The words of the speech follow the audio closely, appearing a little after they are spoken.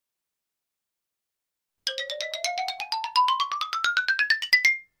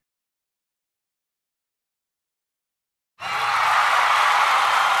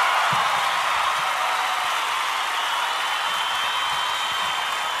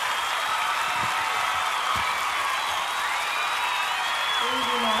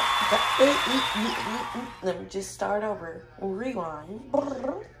Let me just start over. Rewind.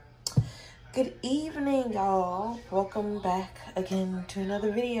 Good evening, y'all. Welcome back again to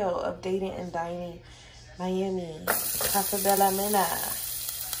another video of Dating and Dining Miami, Casa de la Mena.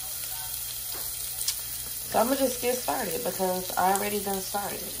 So I'm gonna just get started because I already done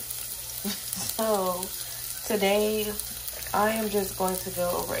started. So today I am just going to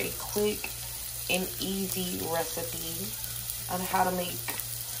go over a quick and easy recipe on how to make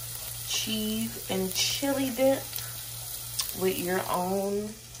cheese and chili dip with your own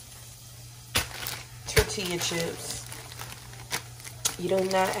tortilla chips. You do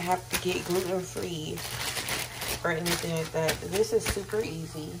not have to get gluten-free or anything like that. This is super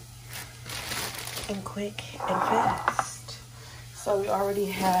easy and quick and fast. So we already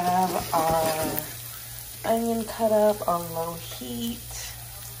have our onion cut up on low heat.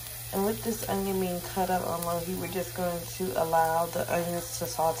 And with this onion being cut up on low heat, we're just going to allow the onions to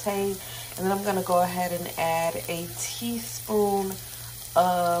saute. And then I'm going to go ahead and add a teaspoon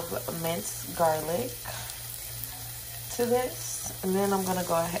of minced garlic to this. And then I'm going to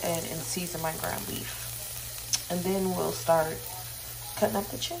go ahead and season my ground beef. And then we'll start cutting up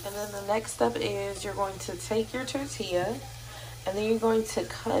the chicken. And then the next step is you're going to take your tortilla and then you're going to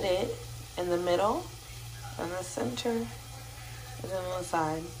cut it in the middle, in the center, and then on the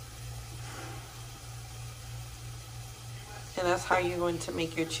side. And that's how you're going to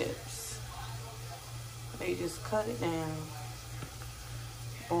make your chips. So you just cut it down.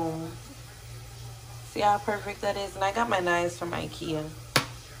 Boom. See how perfect that is? And I got my knives from IKEA.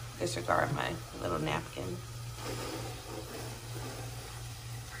 Disregard my little napkin.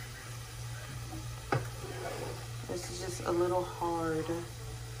 This is just a little hard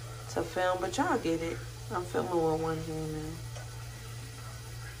to film, but y'all get it. I'm filming with one hand.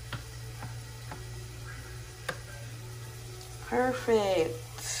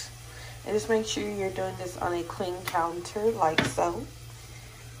 Perfect. And just make sure you're doing this on a clean counter like so.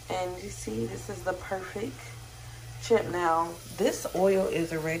 And you see, this is the perfect chip. Now, this oil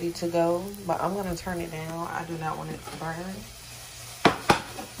is ready to go, but I'm going to turn it down. I do not want it to burn.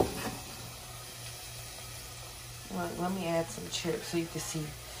 Look, let me add some chips so you can see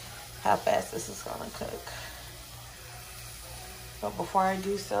how fast this is going to cook. But before I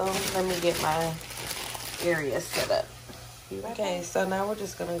do so, let me get my area set up. Okay, so now we're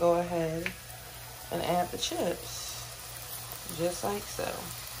just gonna go ahead and add the chips, just like so.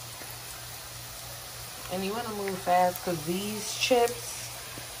 And you wanna move fast because these chips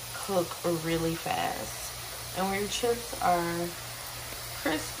cook really fast. And when your chips are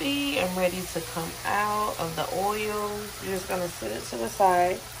crispy and ready to come out of the oil, you're just gonna sit it to the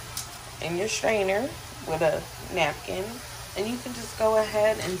side in your strainer with a napkin. And you can just go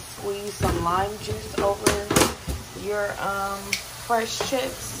ahead and squeeze some lime juice over your fresh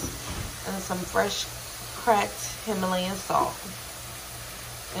chips and some fresh cracked Himalayan salt.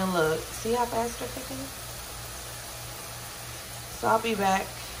 And look, see how fast they're cooking? So I'll be back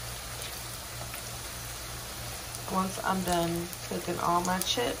once I'm done cooking all my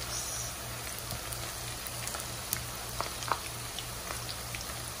chips.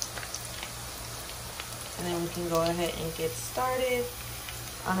 And then we can go ahead and get started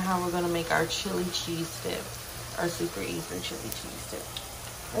on how we're gonna make our chili cheese dip. Our super easy chili cheese dip.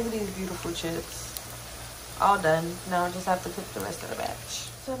 Look at these beautiful chips. All done. Now I just have to cook the rest of the batch.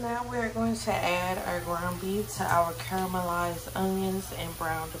 So now we're going to add our ground beef to our caramelized onions and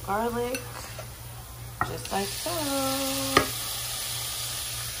browned garlic. Just like so.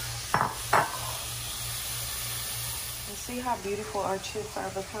 And see how beautiful our chips are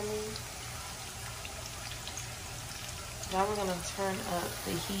becoming? Now we're going to turn up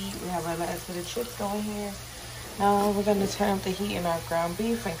the heat. We have our last bit of chips going here. Now we're going to turn up the heat in our ground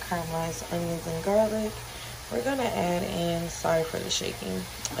beef and caramelized onions and garlic. We're going to add in, sorry for the shaking,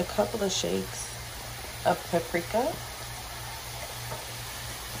 a couple of shakes of paprika.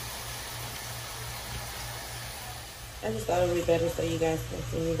 I just thought it would be better so you guys can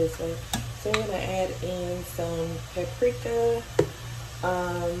see me this way. So we're going to add in some paprika,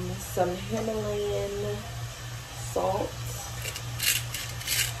 some Himalayan salt,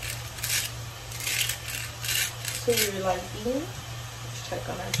 to your liking. Let's check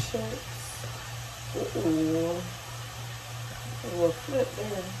on our chips. Ooh, a little flip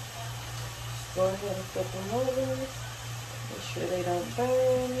there. Just go ahead and flip them over. Make sure they don't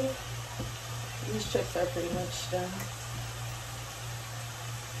burn. These chips are pretty much done.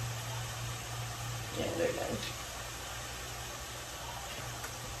 Yeah, they're done.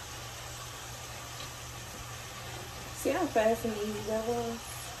 See how fast and easy that was?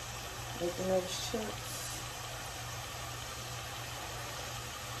 Making those chips.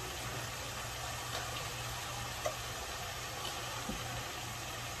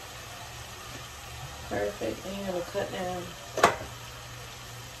 Perfect. And you're gonna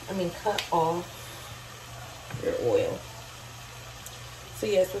cut off your oil. So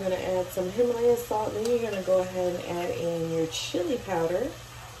yes, we're gonna add some Himalayan salt. Then you're gonna go ahead and add in your chili powder.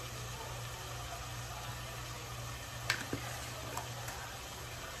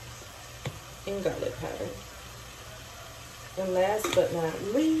 And garlic powder. And last but not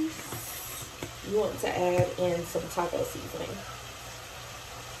least, you want to add in some taco seasoning.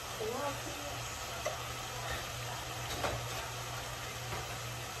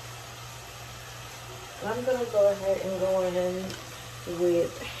 I'm gonna go ahead and go in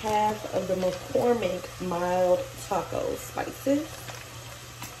with half of the McCormick mild taco spices.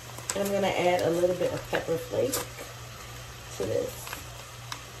 And I'm gonna add a little bit of pepper flake to this.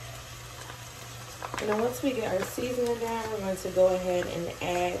 And then once we get our seasoning down, we're going to go ahead and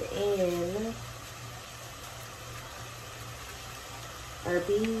add in our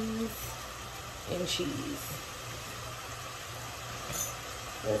beans and cheese.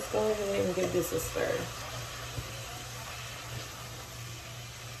 Let's go ahead and give this a stir.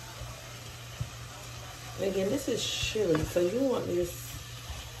 And again, this is chili, so you want this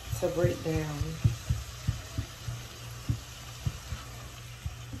to break down.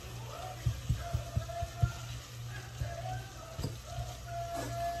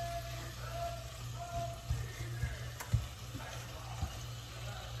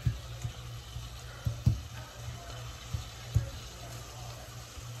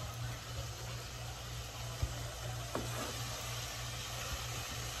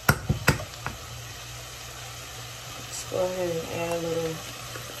 Go ahead and add a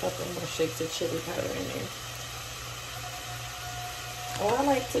couple more shakes of chili powder in there. What I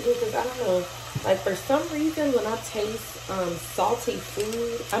like to do, because I don't know, like for some reason when I taste salty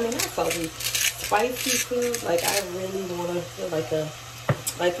food, spicy food, like I really want to feel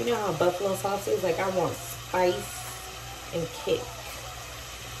like you know how buffalo sauce is? Like I want spice and kick.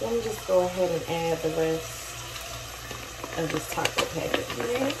 Let me just go ahead and add the rest of this taco packet in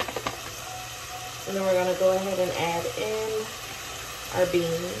there. And then we're going to go ahead and add in our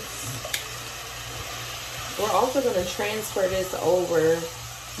beans. We're also going to transfer this over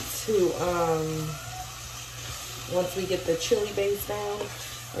to, once we get the chili base down,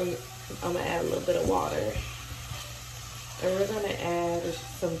 I'm going to add a little bit of water. And we're going to add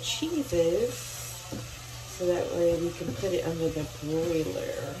some cheeses so that way we can put it under the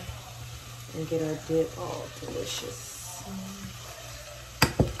broiler and get our dip all delicious.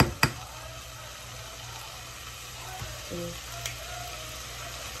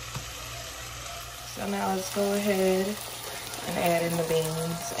 So now let's go ahead and add in the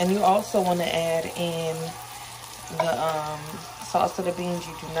beans. And you also want to add in the sauce of the beans.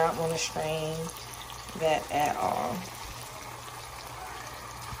 You do not want to strain that at all.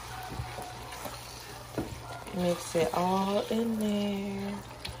 Mix it all in there.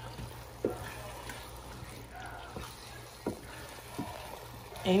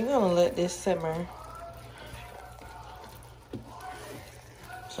 And you're going to let this simmer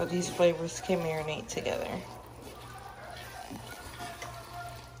so these flavors can marinate together.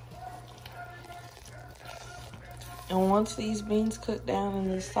 And once these beans cook down in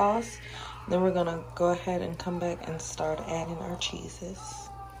the sauce, then we're gonna go ahead and come back and start adding our cheeses.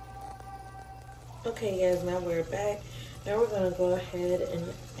 Okay guys, now we're back. Now we're gonna go ahead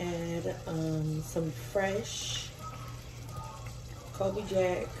and add some fresh Colby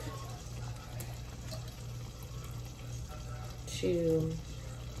Jack to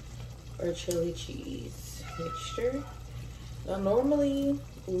our chili cheese mixture. Now normally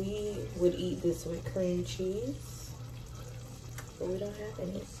we would eat this with cream cheese, but we don't have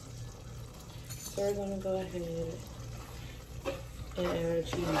any. So we're gonna go ahead and add our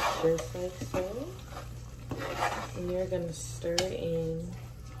cheese just like so. And you're gonna stir in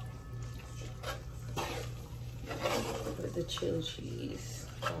with the chili cheese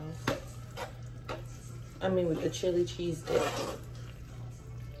sauce. With the chili cheese dip.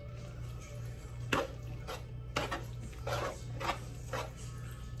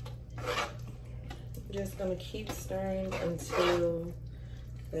 Just gonna keep stirring until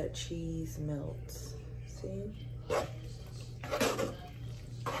that cheese melts. See?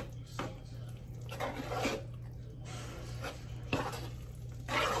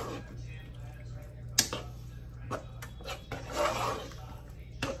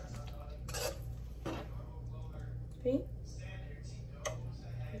 See?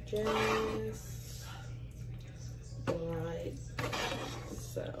 Just like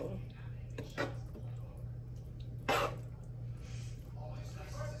so.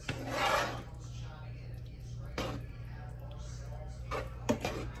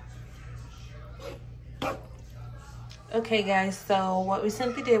 Okay guys, so what we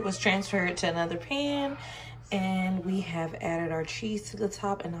simply did was transfer it to another pan, and we have added our cheese to the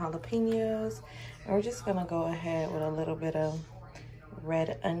top and jalapenos. And we're just gonna go ahead with a little bit of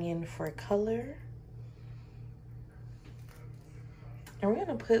red onion for color. And we're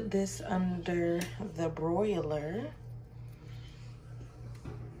gonna put this under the broiler.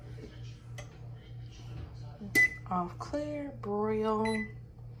 Off clear, broil.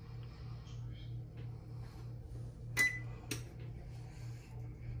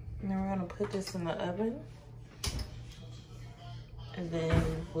 And then we're gonna put this in the oven. And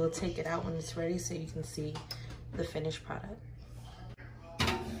then we'll take it out when it's ready so you can see the finished product.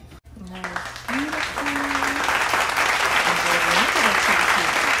 Nice, beautiful.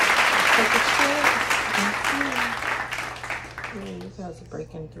 Take a chip and see. Yeah, you guys are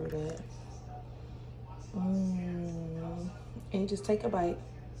breaking through that. And you just take a bite.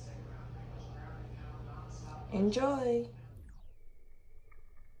 Enjoy.